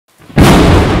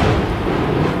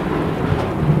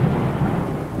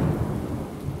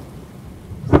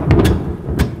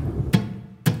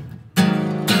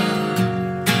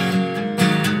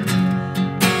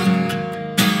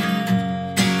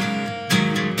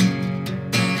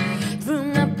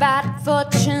bad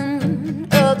fortune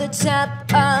of the top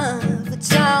of a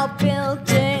tall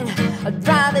building. I'd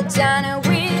rather dine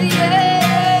with you.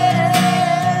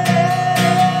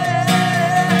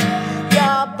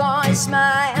 Your boy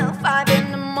smile, 5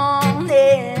 in the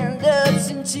morning, looks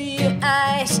into your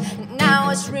eyes, and I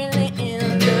was really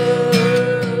in love.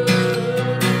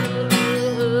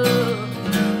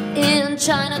 In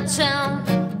Chinatown,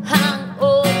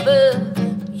 hungover,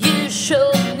 you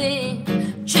showed me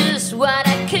just what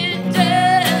I could do.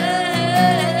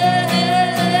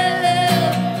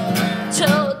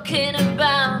 Talking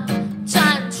about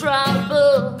time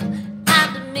travel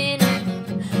and the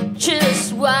meaning,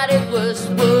 just what it was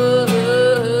worth.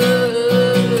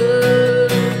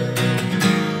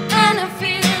 And I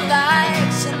feel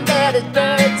like some better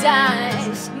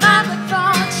paradise, my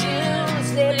fortunes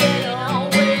living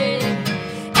away.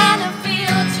 And I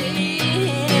feel the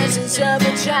innocence of a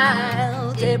child.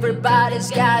 Everybody's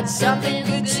got something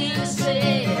good to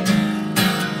say.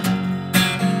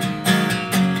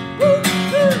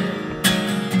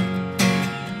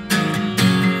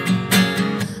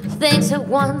 Things I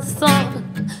once thought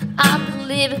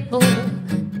unbelievable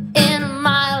in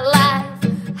my life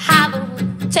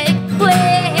haven't taken place.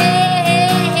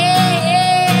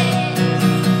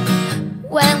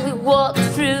 When we walked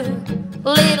through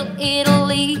Little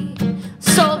Italy,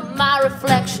 saw my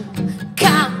reflection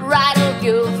come right on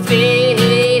your face.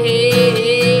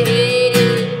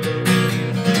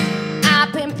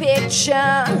 I've been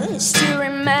pictures to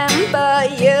remember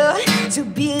you, too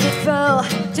beautiful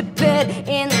to put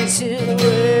into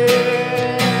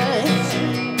words.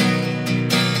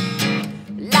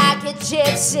 Like a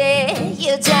gypsy,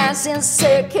 you dance in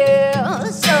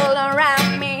circles all around